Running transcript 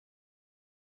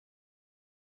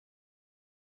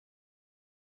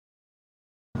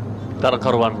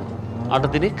තරකරුවන්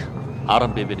 8 දිනක්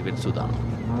ආරම්භය වෙනුවෙන් සූදානම්.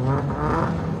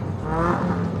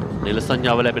 නිල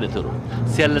සංඥාව ලැබෙන තුරු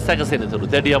සියල්ල සැකසෙන තුරු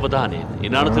දැඩි අවධානයෙන්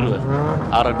ඉන් අනතුරුව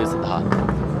ආරම්භය සඳහා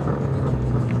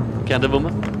කැඳවුම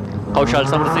කෞශල්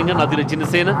සමරසිංහ, නදිර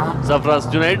ජිනසේන, සෆ්රාස්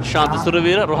ජුනයිඩ්, ශාන්ත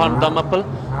Suraweera, Rohan ධම්මපල්,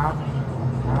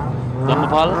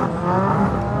 Dhammapala.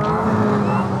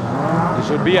 This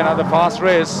should be another fast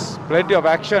race. Plenty of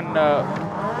action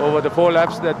over the 4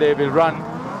 laps that they will run.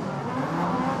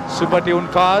 Super tuned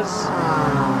cars.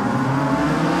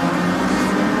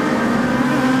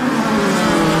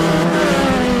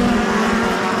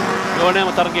 ඕනෑම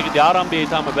තරගයකදී ආරම්භයේ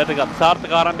ඉතාම වැදගත්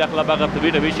සාර්ථක ආරම්භයක් ලබාගත්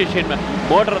විට විශේෂයෙන්ම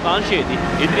මෝටර දාංශයේදී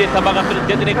ඉදිරියේ තබාගත්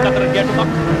දෙදෙනෙක් අතර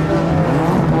ගැටුමක්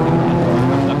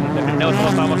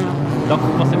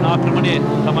දක්වන ආක්‍රමණයේ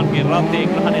තමන්ගේ රථයේ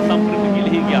ග්‍රහණය සම්පූර්ණ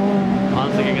ගිලිහි ගියා.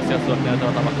 මාංශකයේ සැසුවක් නැවත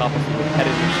තම කාපසු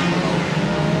හැරෙන්නේ.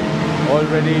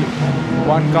 Already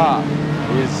one car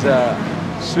is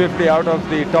swiftly out of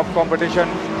the top competition.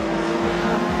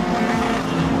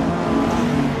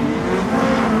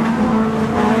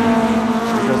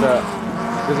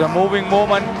 There's a moving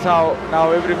moment now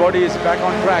everybody is back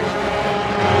on track.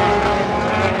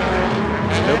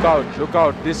 Look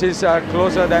out. This is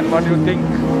closer than what you think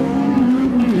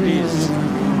it is.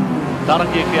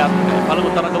 තරගයේ ක්‍රියාත්මකයි. පළමු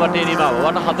තරග වටේ නිමාව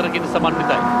වට 4කින්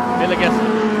සමන්විතයි. පෙළ ගැස්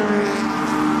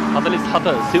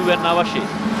 47 සිව්වැන්න අවශ්‍යයි.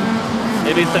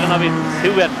 ඒ 20 නවින්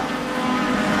සිව්වැන්න.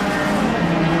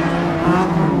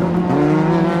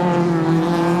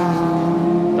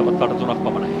 තවත් කට 3ක්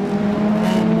පමණයි.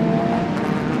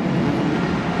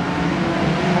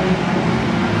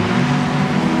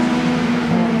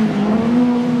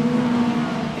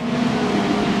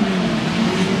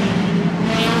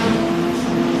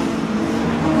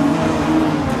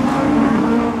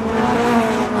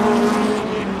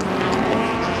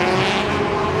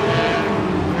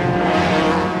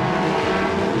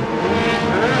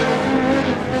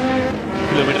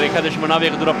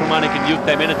 මනාවයක දුර ප්‍රමාණයකින්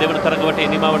යුක්තයි මෙන්න දෙවන තරග වටේ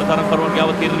නිමාවට තරගකරුවන්ගේ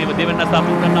අවතීර්ණයම දෙවන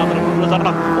සාපුන් අතර පුරුදු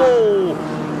සටනක්.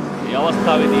 මේ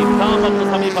අවස්ථාවේදී තාමත්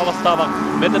සමීප අවස්ථාවක්.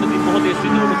 මෙතනදී මොහොතේ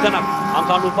සිදුවුණු තැනක් අංක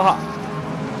 95.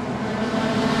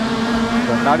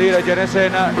 Nadira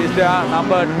Janasena is there.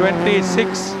 Number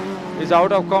 26 is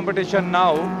out of competition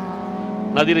now.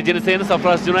 Nadira Janasena,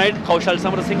 Safras Junaid, Kaushal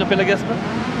Samarasinghe pela gasma.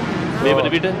 මේ වන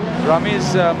විට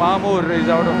Ramesh Mahmoor is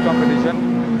out of competition.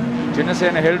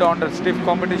 Jinasena held on the stiff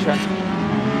competition.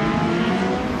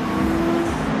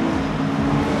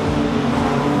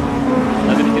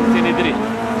 Nadira Jinasena idiri.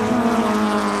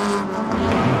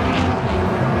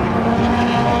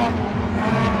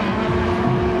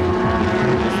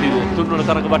 තුන්වන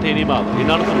තරග වටේ නිමාව.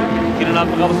 ඉනනතුරු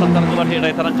කිරණාත්මක අවසන් තරග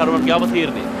වටේටයි තරගකරුවන්ගේ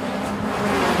අවතීර්ණය.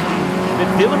 මේ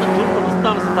දෙවන තුන්වන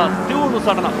ස්ථාන සඳහා දියුණු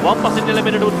සටනක් වම් පසින්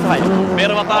ලැබෙන උත්සාහය.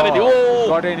 මෙර වතාවේදී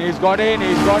he's got in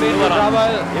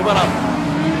trouble.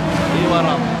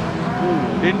 Ivaram.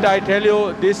 Didn't I tell you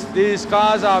these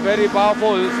cars are very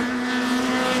powerful?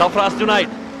 Safras Junaid.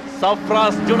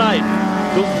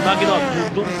 Dum nagina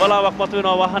dum balawak මත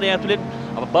වෙනවා වාහනය ඇතුලෙන්.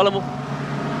 අප බලමු.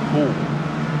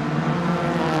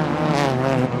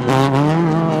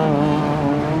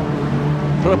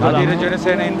 Nadira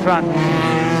Janasena in front.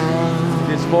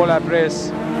 This 4-lap race.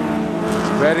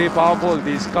 It's very powerful.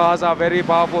 These cars are very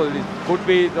powerful. It could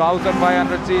be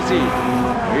 1500cc.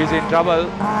 He's in trouble.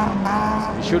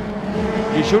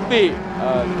 He should be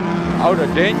out of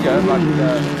danger, but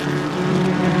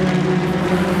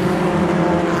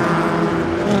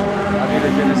Nadira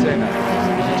Janasena,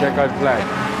 checkered flag.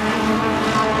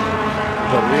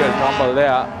 The real tumble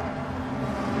there.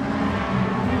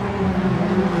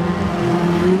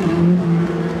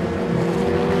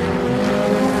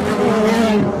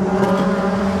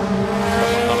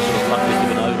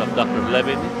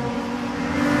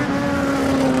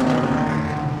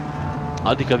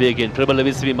 අධික වේගයෙන් ප්‍රබල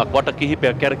විසවීමක් වට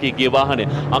කිහිපයක් කැරකී ගිය වාහනේ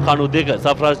අංක 92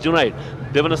 සෆ්‍රාස් ජුනයිඩ්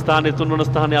දෙවන ස්ථානයේ තුන්වන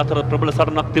ස්ථානයේ අතර ප්‍රබල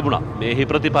සටනක් තිබුණා. මේහි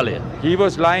ප්‍රතිඵලය. He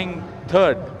was lying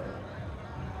third.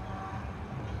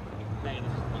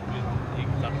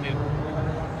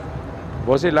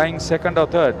 Was he lying second or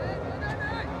third?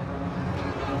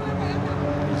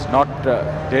 It's not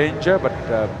danger, but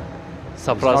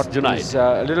Safras Junaid is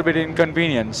a little bit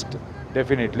inconvenienced,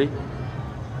 definitely.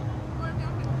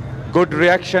 Good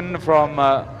reaction from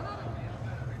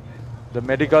the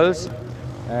medicals,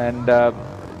 and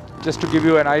just to give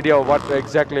you an idea of what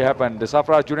exactly happened, the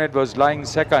Safras Junaid was lying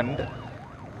second.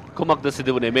 කුමක්ද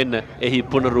සිදු වුණේ මෙන්න එහි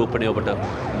පුනරූපණය ඔබට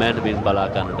මෑනවින් බලා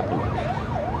ගන්නට පුළුවන්.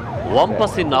 වම්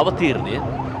පසින් අවතීර්ණය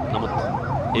නමුත්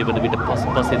ඒ වන විට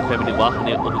පසුපසින් පැමිණි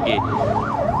වාහනය ඔබගේ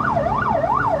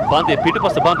බන්දේ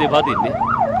පිටුපස බන්දේ වදින්නේ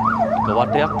එක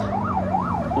වටයක්.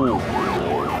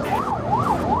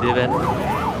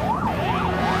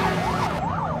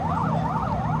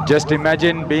 Just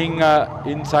imagine being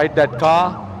inside that car.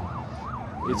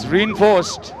 It's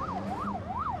reinforced.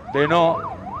 They know.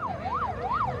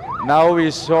 Now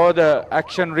we saw the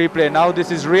action replay. Now this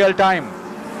is real time.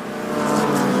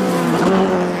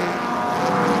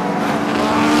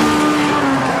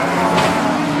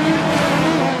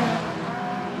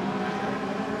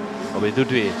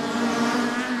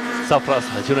 සෆ්‍රාස්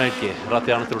ජුනයිඩ්ගේ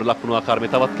රථය අනතුරට ලක් වුණු ආකාරයේ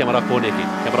තවත් කැමරා කෝණයකින්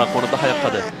කැමරා කෝණ 10ක්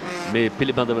අද මේ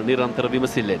පිළිබඳව නිරන්තර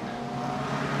විමසිල්ලෙන්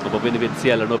ඔබ වෙනුවෙන්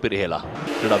සියල්ල නොපිරිහෙලා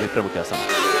ක්‍රීඩා වික්‍රමකයා සමග.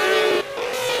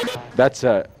 That's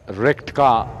a wrecked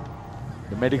car.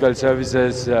 The medical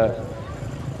services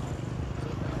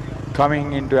coming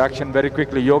into action very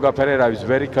quickly. Yoga Pereira is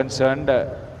very concerned.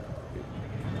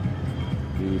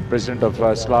 The president of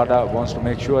SLADA wants to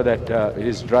make sure that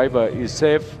his driver is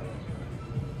safe.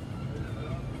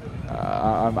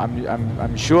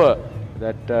 I'm sure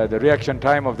that the reaction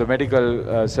time of the medical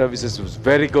services was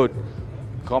very good.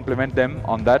 Compliment them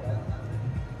on that.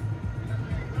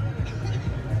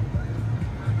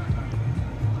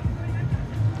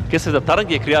 කෙසේද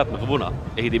තරගයේ ක්‍රියාත්මක වුණා.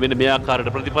 එහිදී මෙන්න මේ ආකාරයට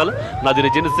ප්‍රතිඵල නදින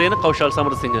ජිනසේන කෞශල්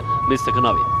Samarasinghe Missaka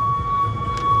Naveen.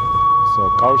 So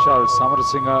Kaushal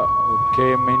Samarasinghe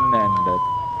came in and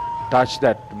touched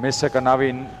that Missaka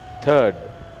Naveen third.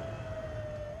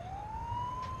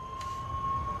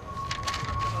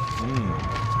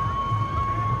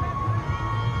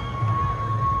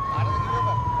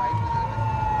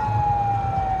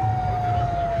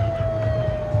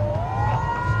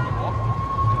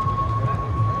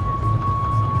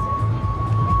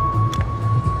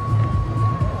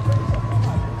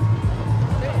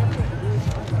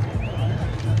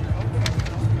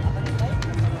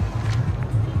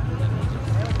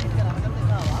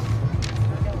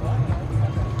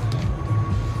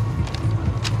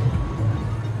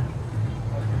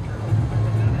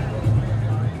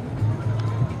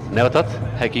 නැවතත්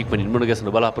හැකියික්මනින් මුණ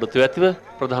ගැසෙන බලාපොරොත්තු ඇතිව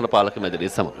ප්‍රධාන පාලක මැදිරිය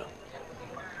සමග